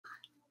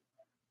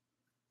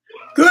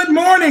Good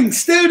morning,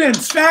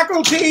 students,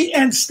 faculty,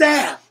 and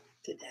staff.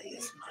 Today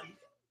is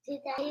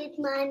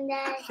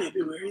Monday,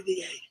 February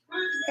the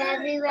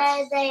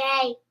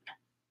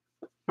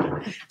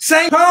 8th.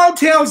 St. Paul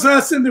tells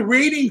us in the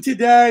reading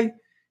today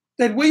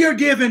that we are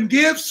given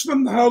gifts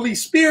from the Holy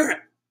Spirit.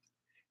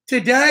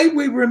 Today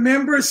we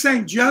remember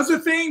St.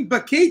 Josephine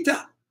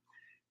Bakhita,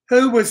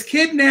 who was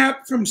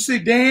kidnapped from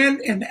Sudan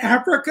in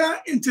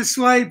Africa into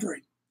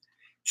slavery.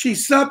 She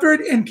suffered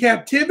in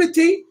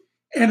captivity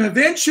and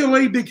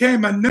eventually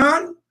became a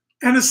nun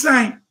and a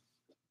saint.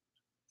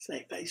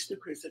 Say, face the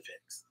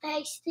crucifix.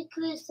 Face the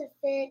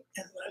crucifix.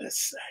 And let us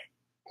say.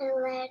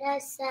 And let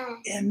us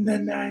say. In the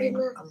name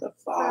of the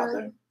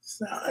Father,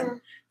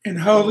 Son, and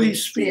Holy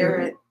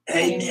Spirit.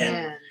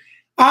 Amen.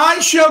 I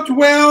shall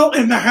dwell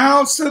in the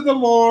house of the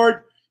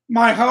Lord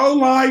my whole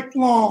life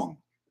long.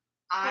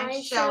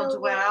 I shall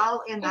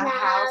dwell in the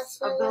house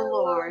of the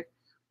Lord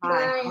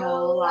my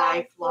whole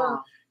life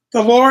long.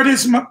 The Lord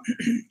is my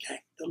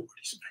the Lord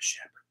is my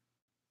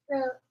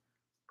shepherd.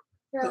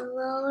 The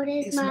Lord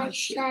is my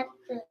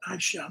shepherd. I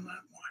shall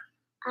not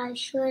want. I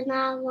shall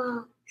not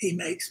want. He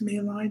makes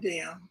me lie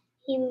down.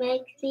 He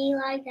makes me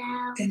lie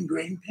down in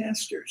green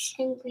pastures.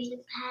 In green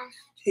pastures.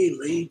 He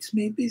leads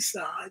me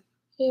beside.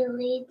 He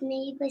leads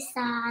me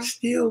beside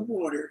still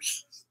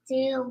waters.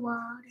 Still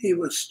waters. He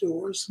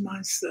restores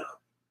my soul.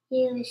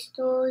 He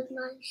restores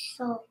my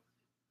soul.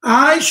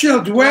 I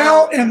shall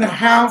dwell in the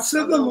house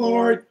of the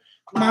Lord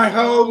my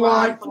whole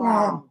life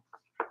long.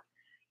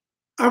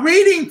 A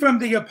reading from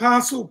the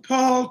Apostle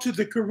Paul to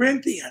the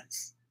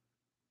Corinthians.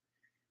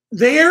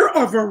 There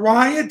are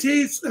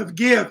varieties of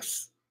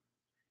gifts,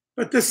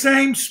 but the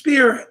same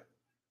Spirit.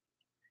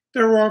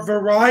 There are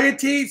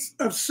varieties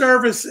of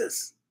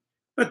services,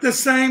 but the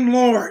same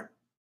Lord.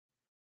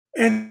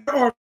 And there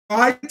are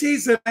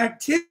varieties of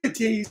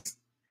activities,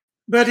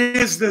 but it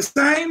is the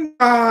same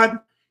God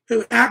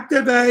who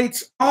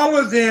activates all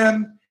of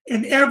them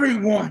in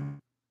everyone.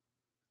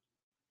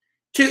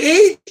 To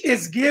each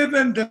is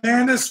given the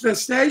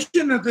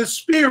manifestation of the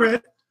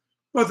Spirit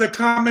for the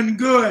common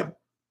good.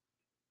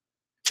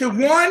 To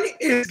one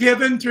is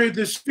given through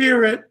the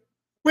Spirit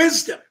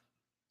wisdom.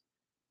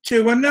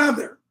 To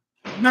another,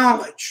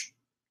 knowledge.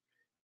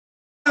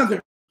 To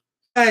another,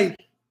 faith.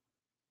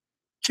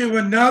 To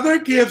another,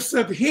 gifts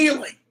of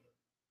healing.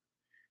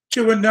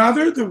 To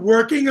another, the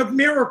working of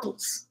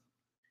miracles.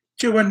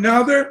 To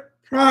another,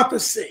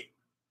 prophecy.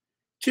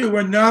 To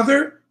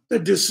another, the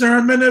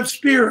discernment of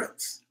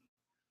spirits.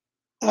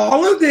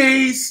 All of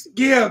these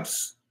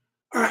gifts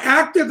are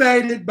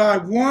activated by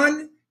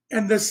one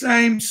and the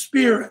same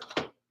Spirit.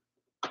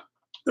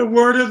 The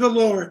word of the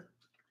Lord.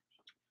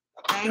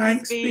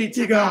 Thanks be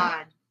to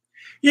God.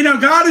 You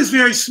know, God is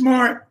very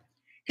smart.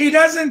 He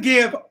doesn't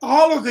give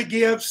all of the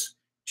gifts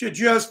to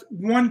just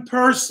one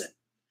person.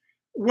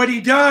 What he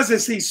does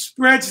is he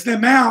spreads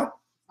them out,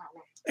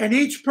 and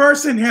each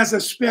person has a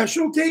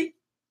specialty,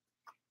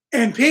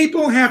 and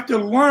people have to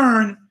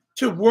learn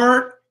to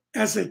work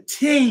as a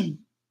team.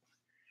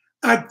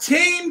 A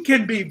team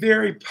can be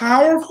very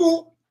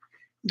powerful.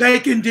 They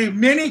can do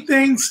many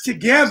things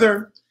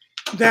together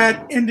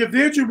that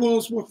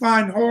individuals will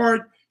find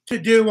hard to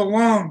do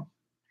alone.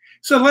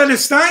 So let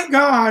us thank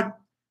God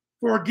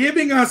for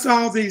giving us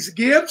all these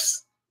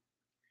gifts.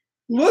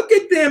 Look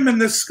at them in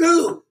the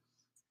school.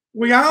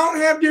 We all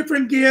have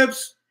different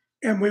gifts,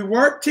 and we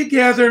work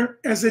together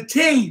as a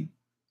team.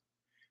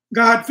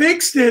 God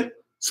fixed it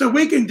so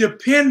we can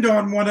depend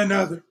on one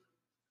another.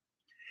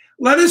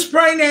 Let us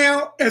pray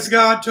now as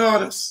God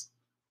taught us.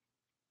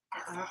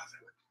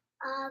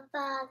 Our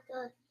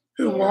Father,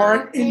 who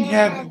art in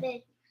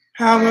heaven,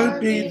 hallowed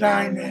be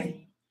thy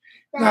name.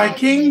 Thy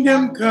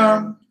kingdom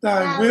come,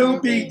 thy will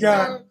be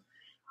done,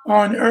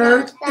 on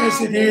earth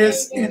as it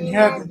is in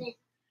heaven.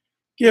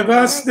 Give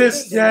us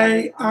this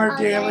day our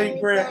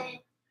daily bread,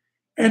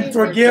 and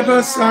forgive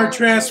us our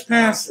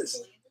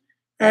trespasses,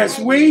 as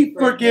we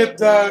forgive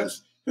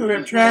those who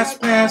have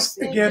trespassed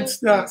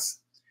against us.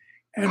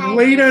 And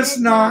lead us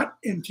not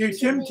into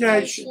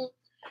temptation,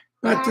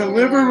 but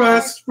deliver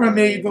us from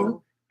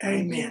evil.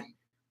 Amen.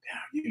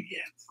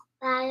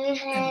 Bow your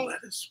heads and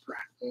let us pray.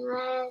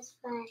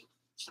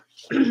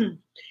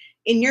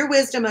 In your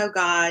wisdom, O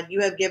God,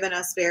 you have given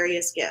us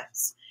various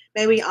gifts.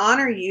 May we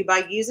honor you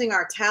by using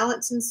our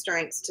talents and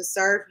strengths to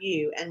serve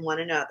you and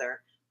one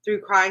another.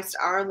 Through Christ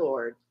our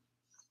Lord.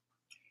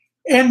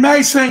 And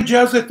may St.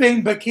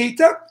 Josephine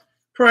Bakhita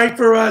pray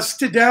for us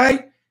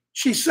today.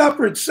 She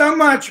suffered so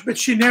much, but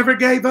she never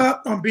gave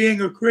up on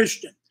being a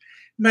Christian.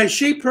 May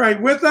she pray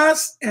with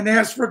us and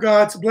ask for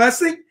God's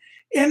blessing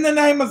in the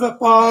name of the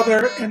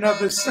Father and of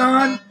the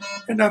Son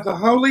and of the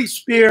Holy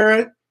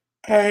Spirit.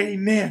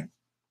 Amen.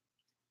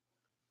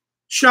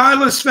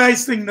 Shiloh's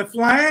facing the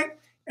flag,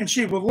 and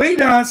she will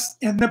lead us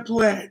in the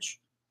pledge.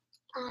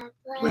 I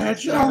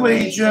Pledge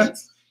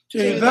allegiance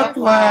to the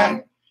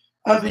flag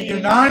of the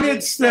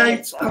United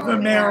States of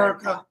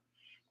America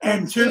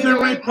and to the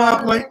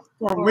republic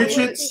for which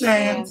it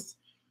stands,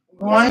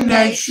 one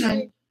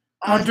nation,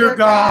 under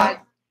God,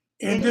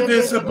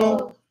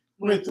 indivisible,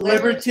 with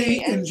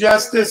liberty and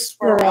justice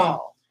for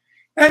all.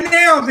 And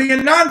now the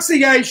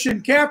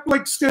Annunciation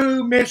Catholic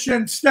School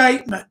Mission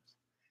Statement.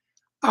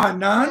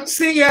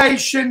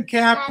 Annunciation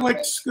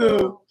Catholic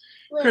School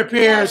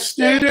prepares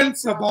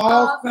students of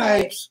all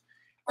faiths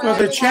for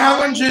the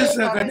challenges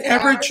of an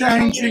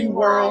ever-changing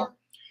world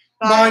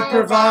by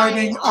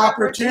providing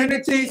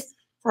opportunities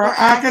for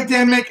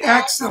academic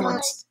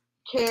excellence,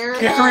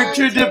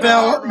 character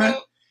development,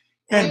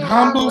 and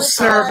humble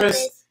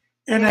service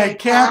in a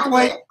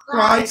Catholic,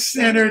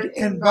 Christ-centered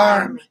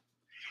environment.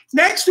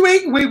 Next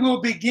week, we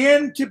will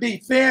begin to be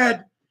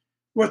fed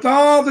with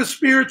all the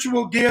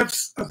spiritual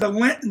gifts of the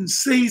Lenten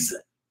season.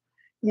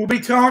 We'll be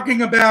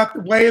talking about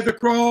the way of the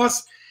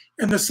cross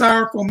and the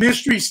sorrowful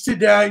mysteries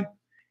today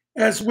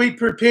as we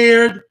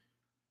prepare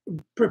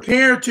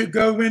to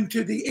go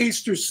into the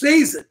Easter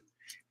season.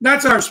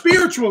 That's our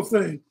spiritual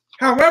food.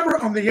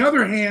 However, on the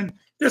other hand,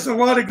 there's a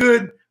lot of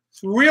good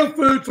real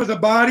food for the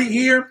body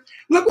here.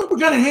 Look what we're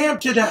going to have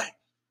today.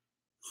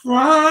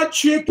 Fried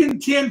chicken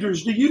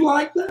tenders. Do you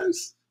like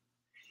those?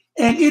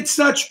 And it's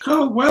such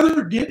cold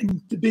weather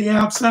getting to be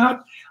outside.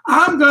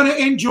 I'm going to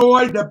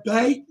enjoy the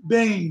baked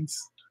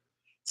beans.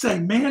 Say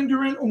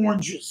mandarin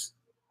oranges.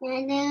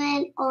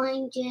 Mandarin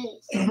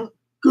oranges. And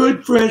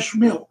good fresh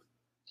milk.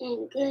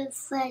 And good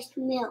fresh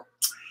milk.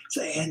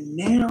 Say, and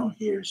now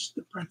here's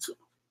the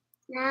principle.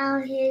 Now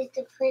here's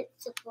the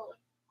principle.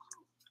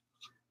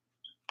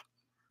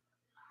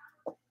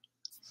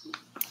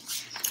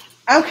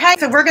 Okay,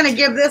 so we're going to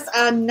give this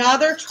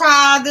another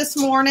try this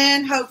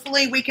morning.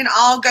 Hopefully we can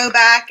all go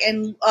back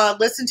and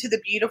listen to the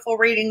beautiful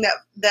reading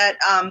that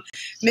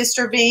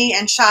Mr. V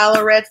and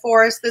Shiloh read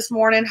for us this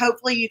morning.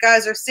 Hopefully you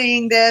guys are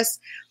seeing this.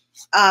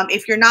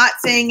 If you're not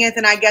seeing it,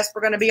 then I guess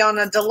we're going to be on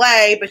a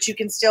delay, but you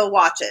can still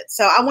watch it.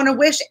 So I want to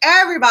wish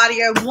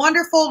everybody a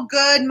wonderful,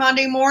 good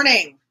Monday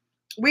morning.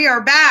 We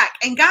are back.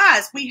 And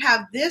guys, we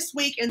have this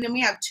week and then we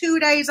have 2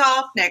 days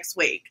off next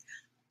week.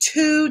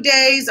 2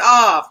 days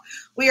off.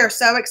 We are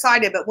so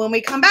excited. But when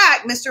we come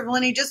back, Mr.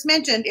 Valenti just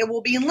mentioned it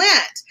will be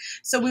Lent.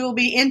 So we will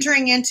be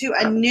entering into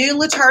a new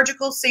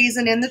liturgical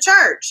season in the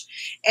church.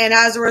 And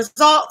as a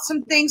result,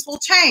 some things will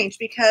change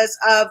because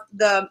of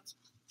the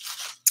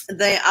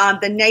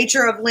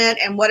nature of Lent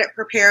and what it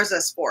prepares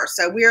us for.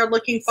 So we are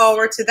looking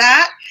forward to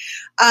that.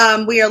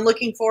 We are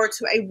looking forward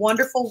to a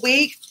wonderful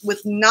week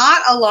with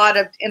not a lot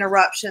of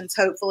interruptions,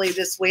 hopefully,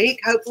 this week.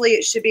 Hopefully,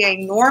 it should be a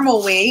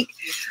normal week.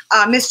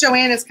 Miss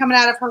Joanne is coming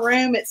out of her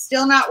room. It's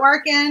still not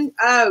working.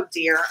 Oh,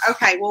 dear.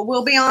 Okay, well,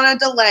 we'll be on a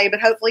delay,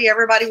 but hopefully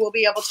everybody will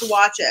be able to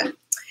watch it.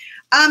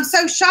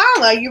 So,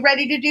 Shiloh, you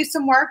ready to do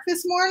some work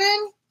this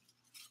morning?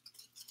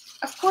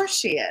 Of course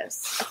she is.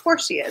 Of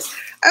course she is.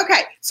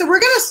 Okay, so we're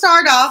going to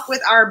start off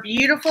with our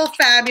beautiful,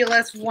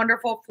 fabulous,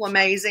 wonderful,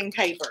 amazing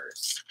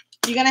papers.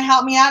 You're going to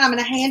help me out. I'm going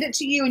to hand it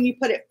to you, and you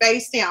put it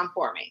face down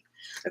for me.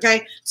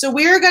 Okay, so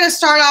we're going to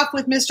start off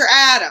with Mr.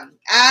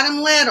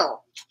 Adam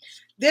Little.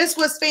 This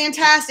was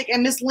fantastic,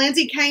 and Miss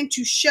Lindsay came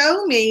to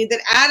show me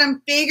that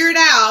Adam figured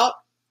out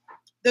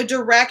the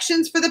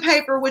directions for the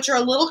paper, which are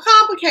a little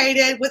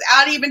complicated,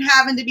 without even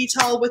having to be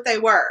told what they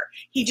were.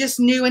 He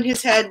just knew in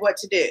his head what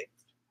to do.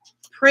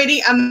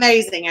 Pretty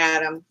amazing,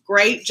 Adam.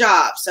 Great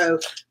job. So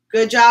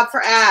good job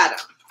for Adam.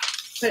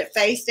 Put it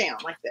face down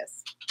like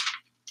this.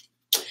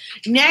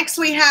 Next,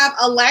 we have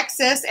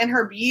Alexis and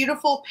her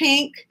beautiful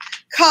pink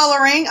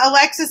coloring.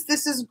 Alexis,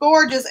 this is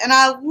gorgeous. And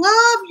I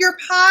love your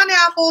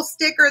pineapple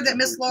sticker that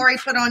Miss Lori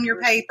put on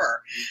your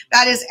paper.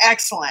 That is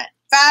excellent.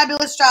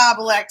 Fabulous job,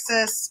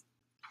 Alexis.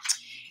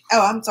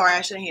 Oh, I'm sorry.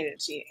 I should have handed it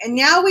to you. And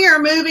now we are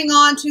moving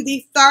on to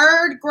the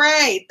third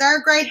grade.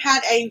 Third grade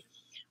had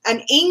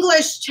an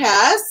English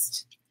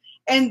test.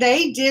 And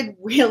they did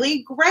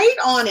really great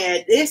on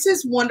it. This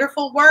is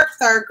wonderful work,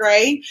 third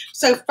grade.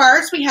 So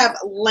first we have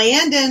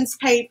Landon's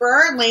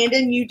paper.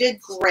 Landon, you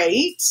did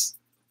great.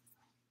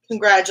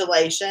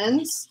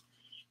 Congratulations.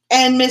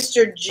 And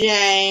Mr.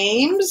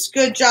 James.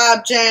 Good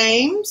job,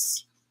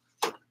 James.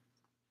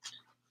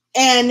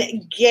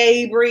 And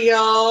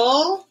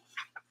Gabriel.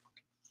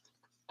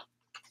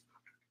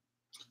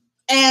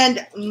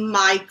 And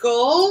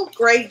Michael.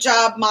 Great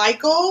job,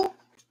 Michael.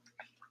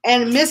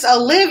 And Miss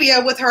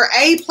Olivia with her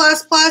A++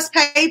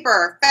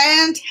 paper.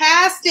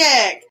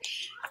 Fantastic.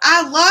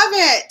 I love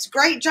it.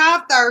 Great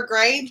job, third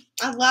grade.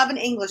 I love an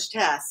English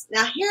test.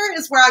 Now, here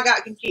is where I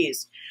got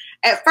confused.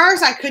 At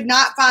first, I could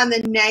not find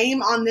the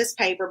name on this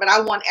paper, but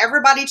I want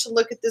everybody to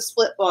look at this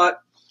flip book.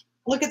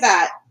 Look at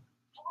that.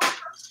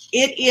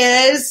 It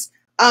is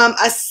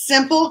a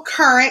simple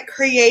current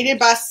created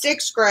by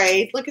sixth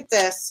grade. Look at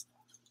this.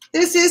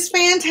 This is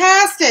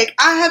fantastic.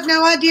 I have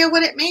no idea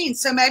what it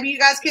means, so maybe you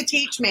guys could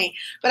teach me.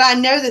 But I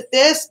know that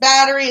this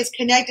battery is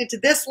connected to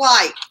this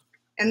light,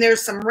 and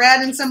there's some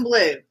red and some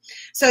blue.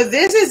 So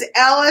this is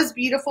Ella's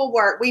beautiful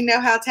work. We know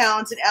how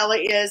talented Ella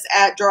is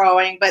at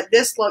drawing, but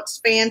this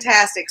looks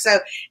fantastic. So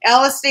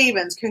Ella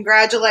Stevens,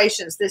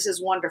 congratulations. This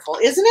is wonderful,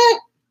 isn't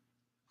it?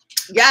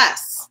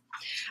 Yes.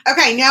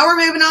 Okay, now we're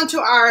moving on to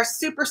our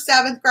super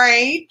seventh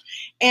grade.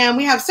 And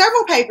we have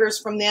several papers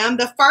from them.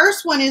 The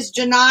first one is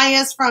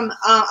Jania's from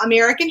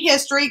American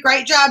History.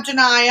 Great job,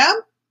 Jania.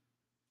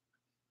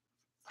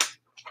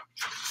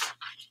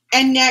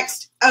 And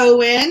next,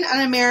 Owen,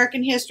 an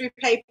American history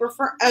paper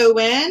for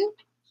Owen.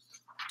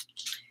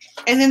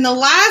 And then the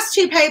last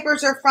two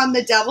papers are from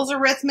the Devil's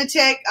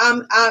Arithmetic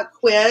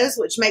quiz,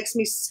 which makes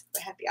me so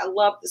happy. I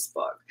love this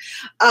book.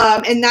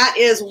 And that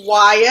is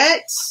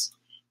Wyatt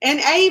and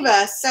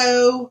Ava.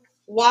 So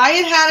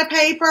Wyatt had a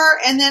paper,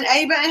 and then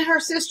Ava and her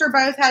sister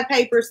both had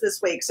papers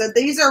this week. So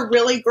these are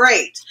really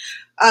great.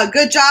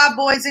 Good job,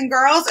 boys and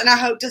girls, and I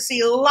hope to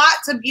see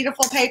lots of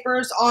beautiful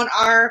papers on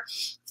our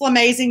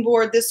Flamazing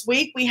board this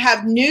week. We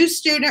have new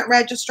student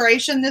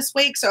registration this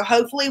week, so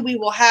hopefully we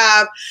will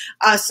have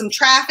some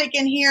traffic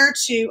in here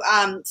to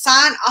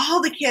sign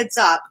all the kids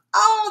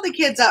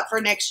up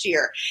for next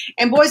year.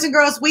 And boys and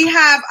girls, we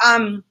have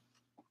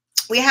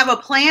a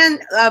plan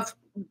of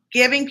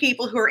giving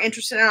people who are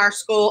interested in our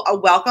school a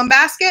welcome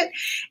basket.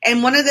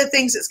 And one of the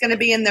things that's going to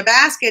be in the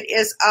basket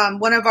is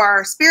one of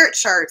our spirit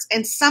shirts.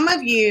 And some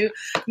of you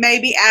may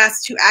be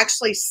asked to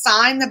actually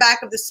sign the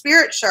back of the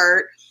spirit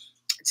shirt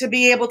to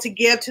be able to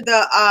give to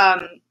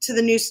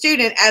the new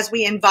student as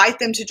we invite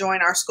them to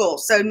join our school.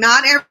 So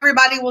not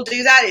everybody will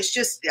do that. It's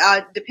just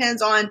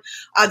depends on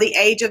the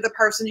age of the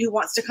person who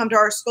wants to come to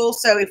our school.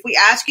 So if we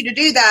ask you to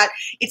do that,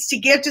 it's to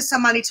give to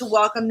somebody to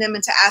welcome them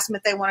and to ask them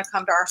if they want to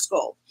come to our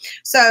school.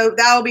 So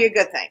that will be a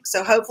good thing.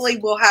 So hopefully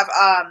we'll have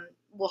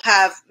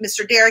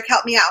Mr. Derek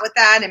help me out with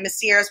that, and Miss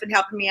Sierra's been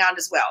helping me out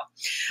as well.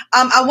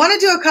 I want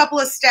to do a couple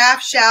of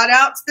staff shout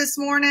outs this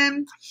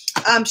morning.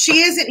 She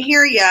isn't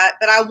here yet,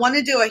 but I want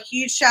to do a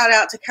huge shout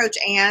out to Coach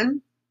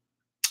Ann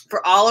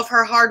for all of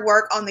her hard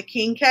work on the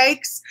king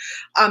cakes.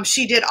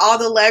 She did all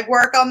the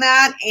legwork on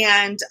that,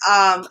 and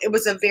it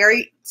was a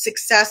very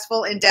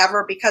successful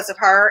endeavor because of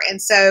her.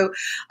 And so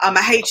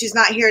I hate she's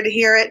not here to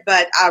hear it,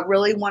 but I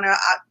really want to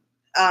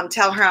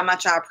tell her how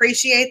much I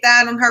appreciate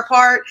that on her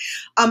part.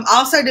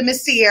 Also to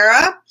Miss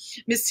Sierra.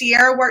 Miss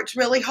Sierra worked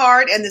really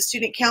hard, and the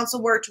student council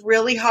worked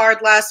really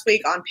hard last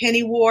week on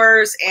Penny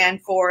Wars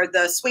and for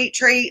the sweet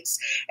treats.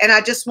 And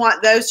I just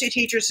want those two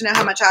teachers to know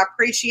how much I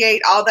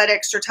appreciate all that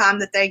extra time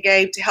that they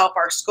gave to help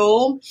our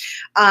school.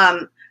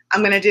 I'm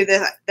going to do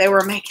this. They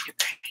were making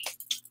it rain.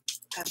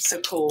 That's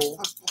so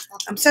cool.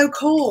 I'm so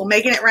cool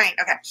making it rain.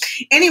 Okay.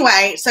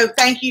 Anyway, so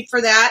thank you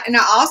for that. And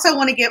I also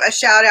want to give a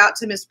shout out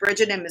to Miss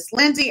Bridget and Miss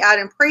Lindsay out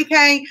in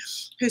pre-K,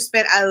 who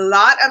spent a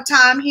lot of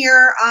time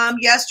here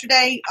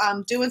yesterday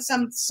doing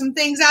some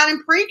things out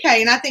in pre-K.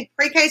 And I think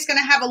pre-K is going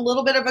to have a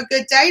little bit of a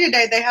good day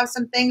today. They have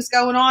some things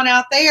going on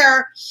out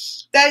there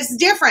that is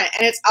different.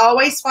 And it's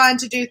always fun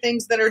to do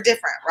things that are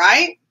different,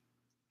 right?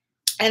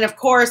 And of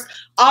course,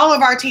 all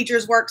of our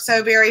teachers work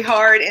so very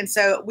hard, and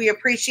so we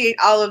appreciate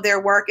all of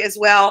their work as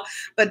well.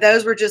 But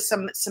those were just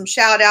some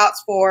shout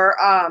outs for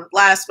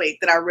last week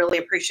that I really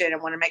appreciate. I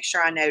want to make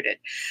sure I noted.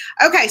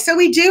 Okay, so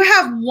we do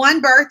have one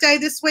birthday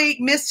this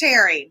week. Miss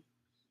Terry,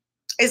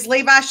 is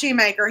Levi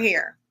Shoemaker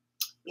here?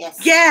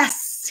 Yes.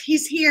 Yes,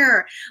 he's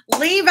here.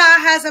 Levi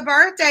has a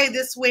birthday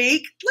this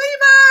week.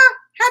 Levi,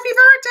 happy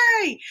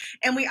birthday.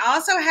 And we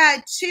also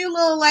had two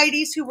little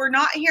ladies who were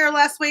not here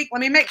last week.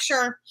 Let me make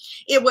sure.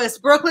 It was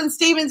Brooklyn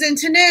Stevens and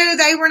Tanu.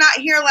 They were not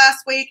here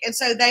last week, and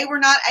so they were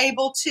not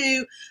able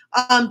to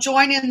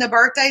join in the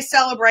birthday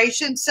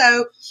celebration.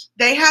 So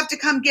they have to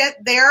come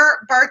get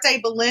their birthday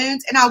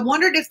balloons, and I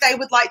wondered if they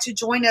would like to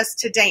join us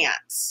to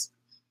dance.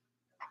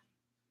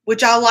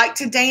 Would y'all like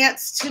to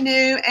dance,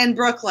 Tanu and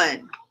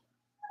Brooklyn?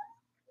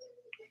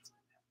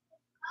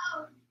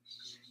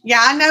 Yeah,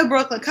 I know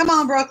Brooklyn. Come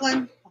on,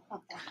 Brooklyn.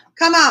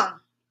 Come on.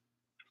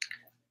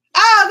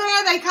 Oh,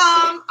 there they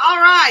come. All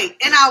right.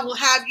 And I will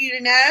have you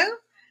to know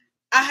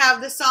I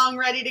have the song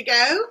ready to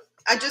go.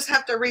 I just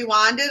have to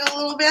rewind it a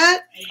little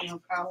bit.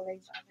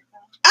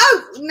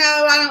 Oh,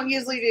 no, I don't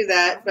usually do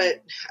that.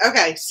 But,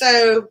 okay,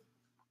 so.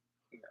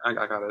 I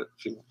got it.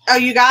 Oh,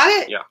 you got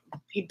it? Yeah.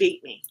 He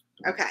beat me.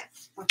 Okay.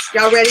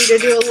 Y'all ready to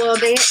do a little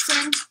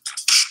dancing?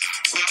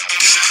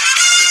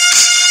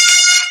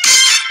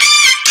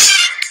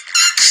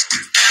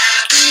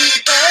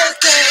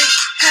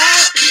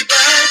 Happy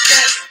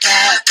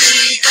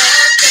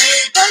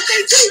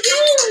birthday to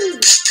you.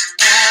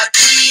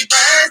 Happy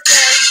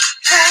birthday,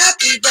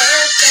 happy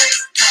birthday,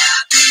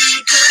 happy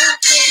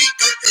birthday,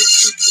 birthday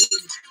to you.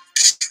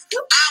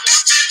 I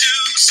want to do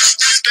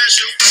something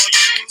special for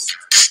you.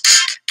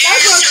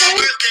 That's It's okay. your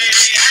birthday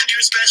and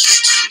you're special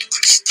too.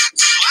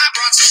 So I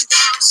brought some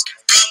guams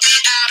from the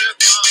outer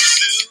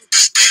Guangzhou.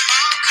 They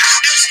hung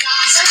out and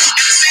swans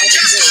and sing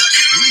just for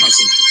you.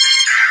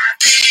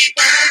 Happy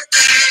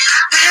birthday,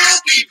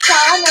 happy So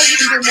I know you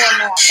can do more than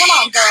that. Come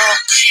on, girl.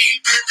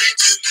 birthday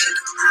to you.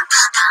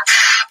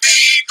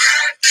 Happy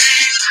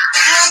birthday,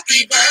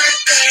 Happy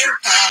birthday,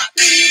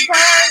 happy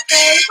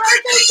birthday,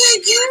 birthday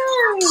to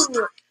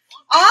you.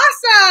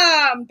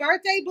 Awesome.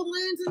 Birthday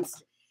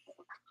balloons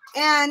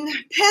and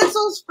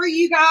pencils for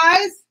you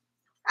guys.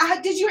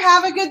 Did you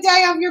have a good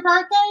day on your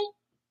birthday?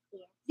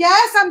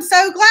 Yes, I'm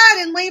so glad.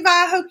 And Levi,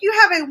 I hope you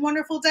have a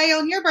wonderful day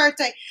on your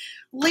birthday.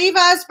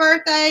 Levi's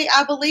birthday,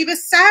 I believe,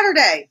 is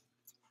Saturday.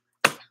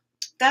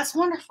 That's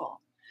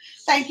wonderful.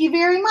 Thank you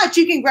very much.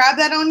 You can grab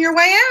that on your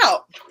way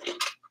out.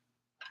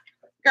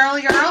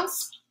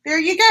 Girls, there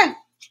you go.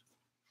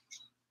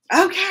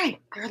 Okay,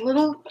 they're a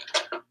little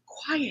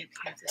quiet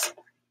here this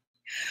morning.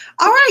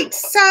 All right,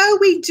 so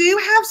we do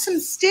have some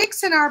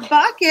sticks in our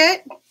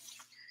bucket.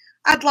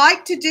 I'd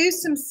like to do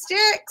some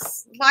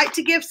sticks. Like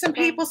to give some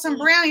people some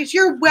brownies.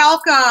 You're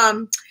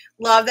welcome.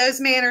 Love those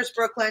manners,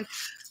 Brooklyn.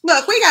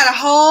 Look, we got a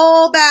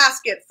whole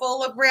basket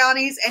full of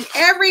brownies, and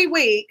every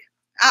week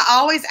I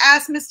always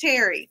ask Miss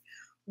Terry,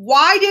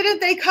 why didn't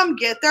they come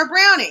get their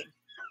brownie?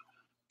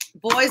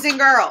 Boys and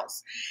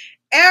girls,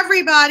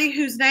 everybody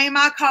whose name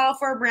I call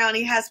for a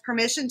brownie has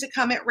permission to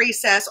come at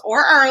recess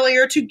or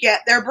earlier to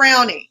get their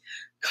brownie.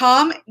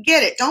 Come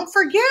get it. Don't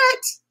forget.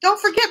 Don't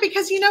forget,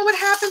 because you know what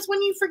happens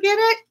when you forget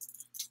it?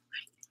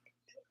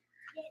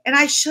 And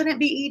I shouldn't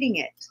be eating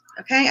it.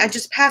 Okay? I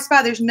just passed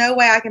by. There's no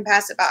way I can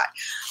pass it by.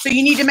 So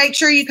you need to make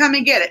sure you come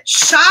and get it.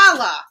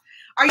 Shyla,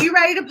 are you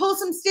ready to pull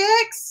some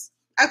sticks?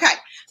 Okay.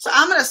 So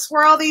I'm going to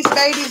swirl these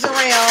babies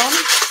around.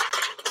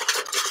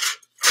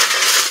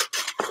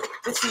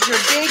 This is your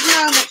big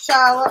moment,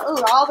 Shyla.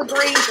 Ooh, all the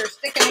greens are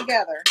sticking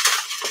together.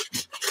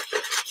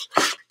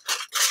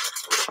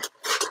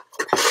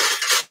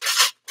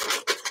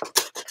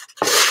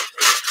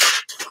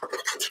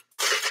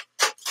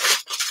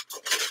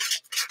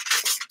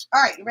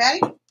 All right, you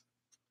ready?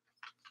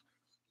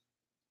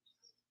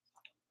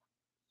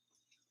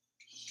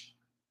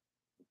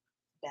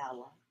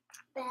 Bella.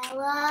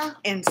 Bella.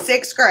 In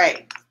 6th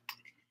grade.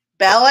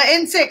 Bella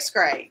in 6th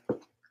grade.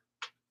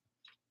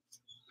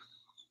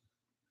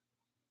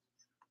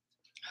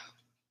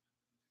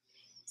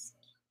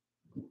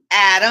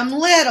 Adam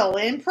Little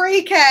in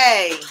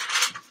pre-K.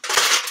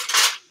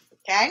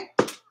 Okay?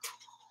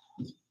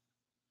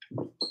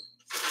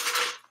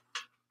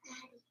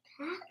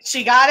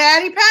 She got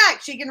Addie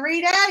Pack. She can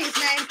read Addie's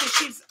name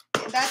because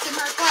that's in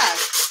her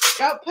class.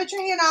 Go put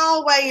your hand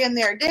all the way in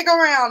there. Dig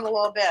around a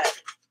little bit.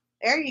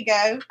 There you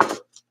go.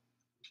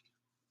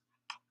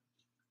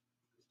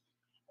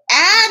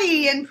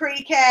 Addie in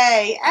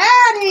pre-K.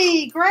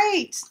 Addie,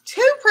 great.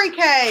 2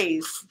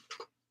 pre-Ks.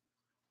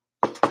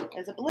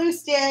 There's a blue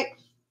stick.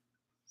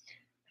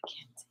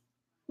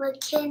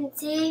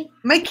 Mackenzie.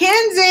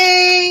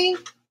 Mackenzie.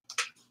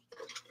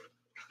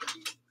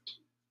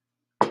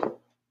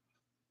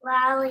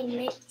 Riley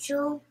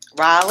Mitchell.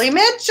 Riley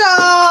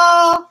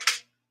Mitchell.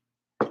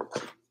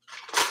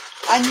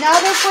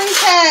 Another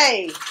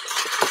pre-K.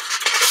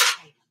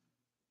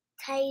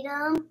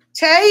 Tatum.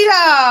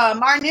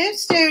 Tatum, our new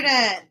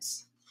student.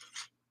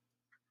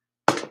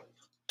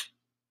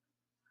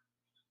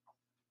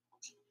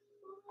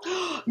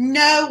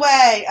 No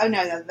way. Oh,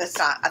 no, that's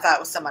not. I thought it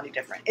was somebody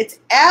different. It's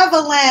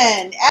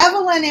Evelyn.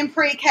 Evelyn in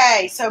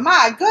pre-K. So,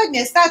 my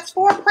goodness, that's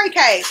 4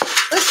 pre-Ks.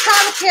 Let's try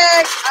to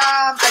pick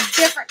a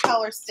different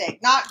color stick.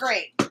 Not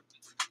green.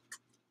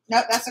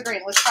 Nope, that's a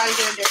green. Let's try to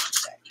get a different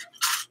stick.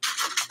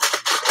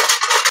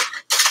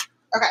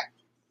 Okay.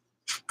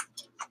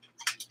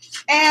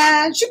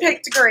 And she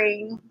picked a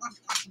green.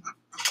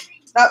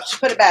 Oh, she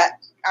put it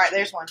back. All right,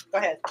 there's one. Go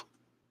ahead.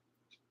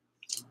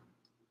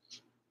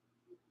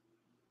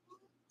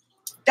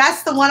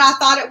 That's the one I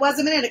thought it was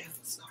a minute ago.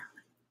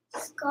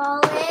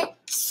 Scarlett.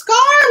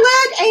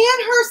 Scarlett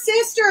and her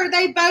sister.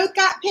 They both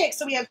got picked.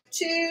 So we have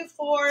 2,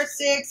 4,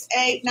 6,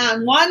 8,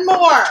 9. One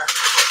more.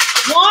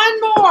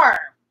 One more.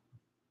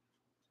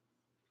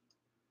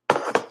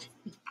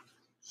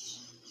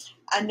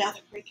 Another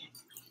pre-K.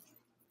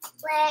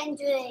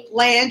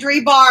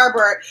 Landry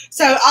Barber.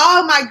 So,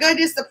 oh my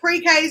goodness, the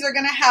pre-Ks are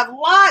going to have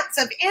lots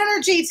of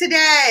energy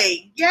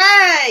today.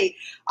 Yay.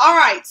 All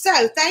right.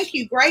 So, thank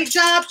you. Great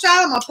job,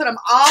 child. I'm going to put them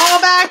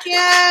all back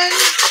in.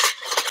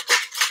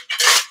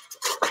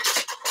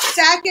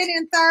 2nd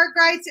and 3rd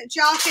grade, since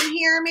y'all can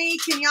hear me,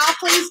 can y'all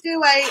please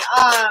do a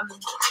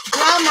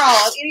drum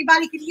roll? If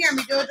anybody can hear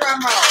me, do a drum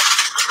roll.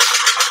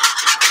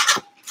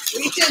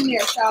 Reach in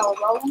there, child.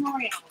 Roll them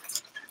around.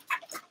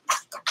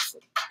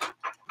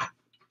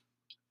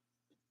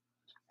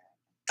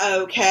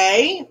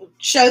 Okay,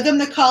 show them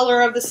the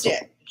color of the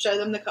stick. Show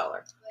them the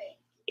color.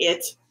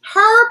 It's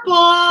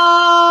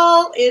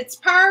purple. It's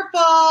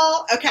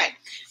purple. Okay,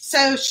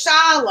 so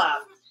Shyla.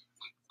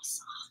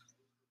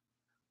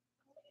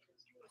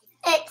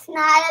 It's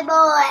not a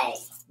boy.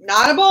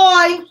 Not a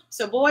boy.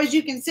 So boys,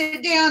 you can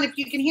sit down if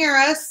you can hear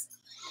us.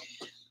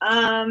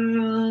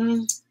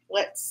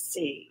 Let's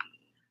see.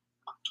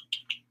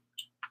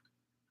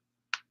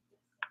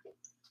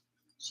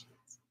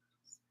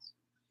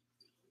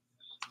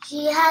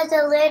 She has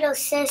a little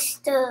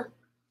sister.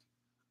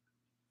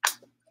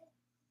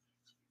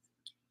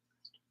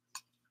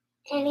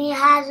 And he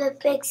has a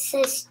big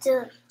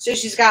sister. So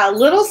she's got a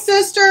little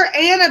sister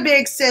and a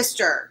big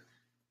sister.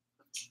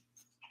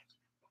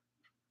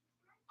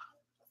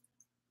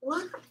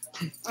 What?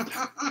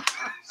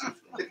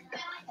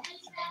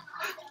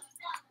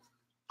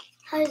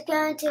 I was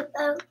going to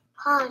vote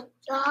on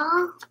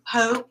John.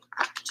 Hope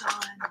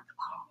John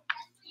Paul.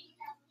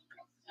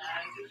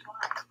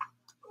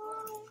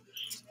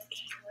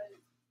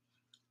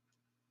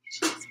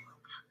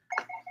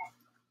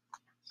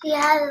 She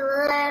has a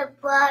little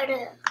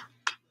brother.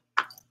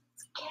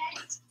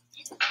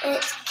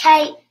 It's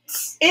Kate.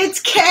 It's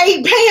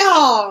K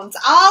Bounds.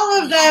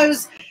 All of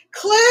those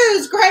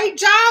clues. Great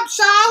job,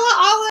 Shala.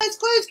 All of those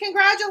clues.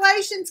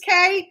 Congratulations,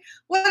 Kay.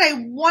 What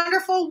a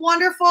wonderful,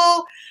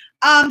 wonderful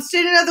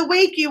student of the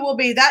week you will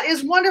be. That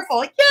is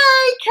wonderful. Yay,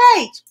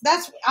 Kate.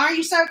 Are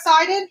you so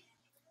excited?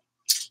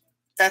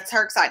 That's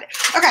her excited.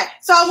 Okay,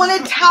 so I want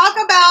to talk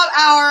about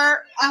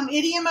our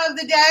idiom of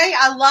the day.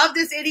 I love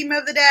this idiom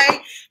of the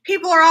day.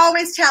 People are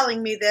always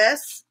telling me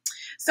this.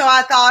 So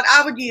I thought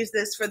I would use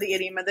this for the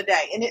idiom of the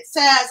day. And it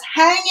says,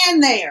 hang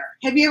in there.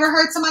 Have you ever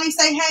heard somebody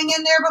say hang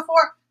in there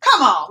before?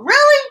 Come on,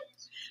 really?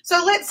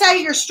 So let's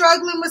say you're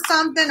struggling with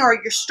something, or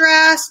you're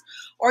stressed,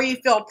 or you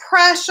feel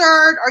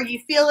pressured, or you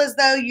feel as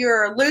though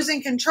you're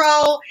losing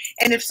control.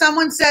 And if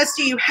someone says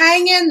to you,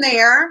 hang in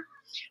there,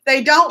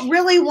 they don't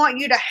really want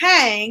you to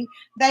hang.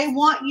 They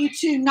want you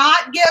to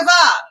not give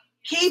up.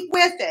 Keep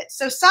with it.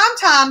 So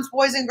sometimes,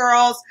 boys and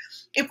girls,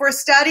 if we're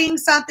studying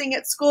something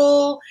at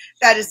school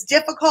that is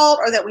difficult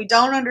or that we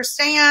don't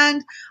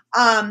understand,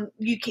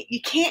 you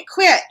can't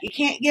quit. You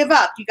can't give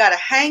up. You got to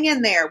hang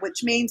in there,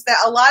 which means that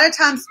a lot of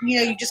times,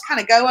 you just kind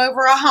of go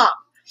over a hump.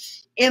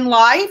 In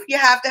life, you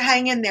have to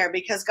hang in there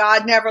because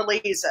God never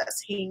leaves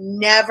us. He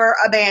never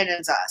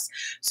abandons us.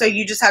 So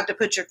you just have to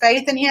put your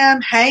faith in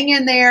Him, hang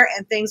in there,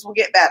 and things will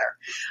get better.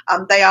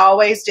 They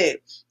always do.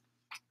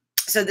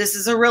 So this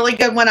is a really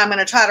good one. I'm going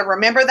to try to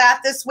remember that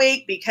this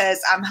week because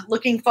I'm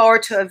looking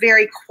forward to a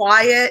very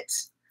quiet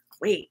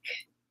week.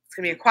 It's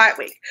going to be a quiet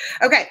week.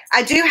 Okay,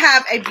 I do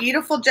have a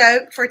beautiful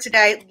joke for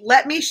today.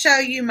 Let me show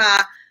you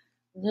my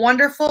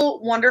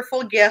wonderful,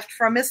 wonderful gift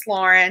from Miss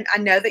Lauren. I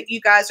know that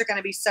you guys are going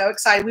to be so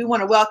excited. We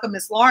want to welcome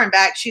Miss Lauren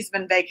back. She's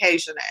been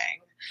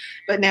vacationing,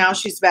 but now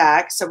she's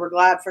back, so we're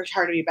glad for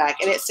her to be back.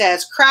 And it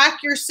says,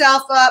 Crack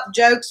Yourself Up,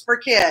 Jokes for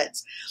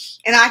Kids.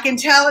 And I can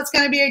tell it's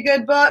going to be a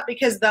good book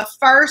because the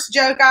first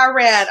joke I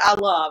read, I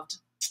loved.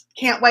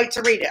 Can't wait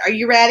to read it. Are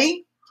you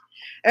ready?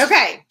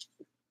 Okay.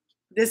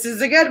 This is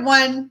a good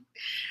one.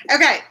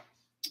 Okay.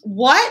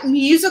 What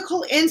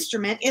musical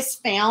instrument is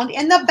found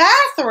in the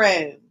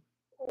bathroom?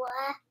 What?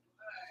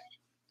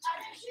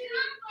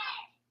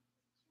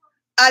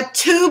 A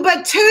tube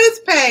of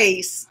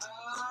toothpaste.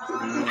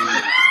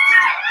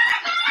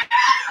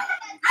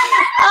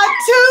 A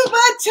tube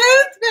of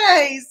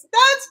toothpaste.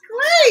 That's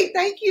great.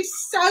 Thank you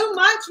so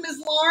much,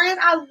 Ms. Lauren.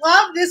 I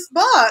love this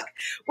book.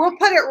 We'll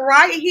put it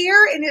right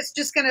here, and it's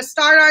just going to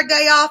start our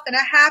day off in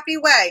a happy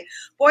way.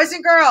 Boys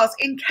and girls,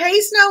 in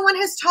case no one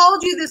has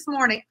told you this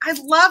morning, I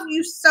love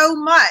you so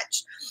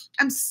much.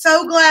 I'm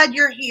so glad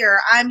you're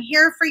here. I'm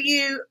here for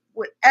you,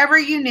 whatever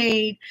you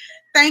need.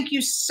 Thank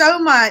you so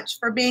much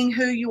for being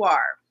who you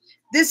are.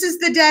 This is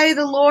the day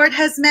the Lord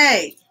has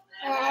made.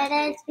 Let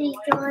us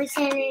rejoice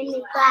and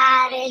be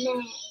glad in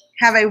it.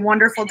 Have a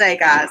wonderful day,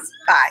 guys.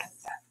 Bye.